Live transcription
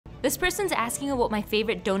This person's asking what my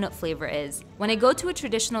favorite donut flavor is. When I go to a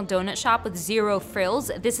traditional donut shop with zero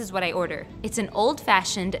frills, this is what I order. It's an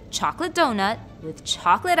old-fashioned chocolate donut with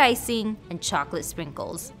chocolate icing and chocolate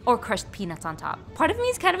sprinkles, or crushed peanuts on top. Part of me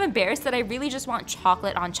is kind of embarrassed that I really just want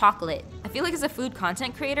chocolate on chocolate. I feel like as a food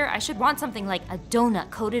content creator, I should want something like a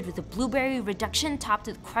donut coated with a blueberry reduction topped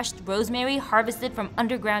with crushed rosemary harvested from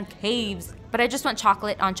underground caves. But I just want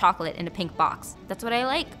chocolate on chocolate in a pink box. That's what I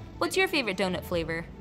like. What's your favorite donut flavor?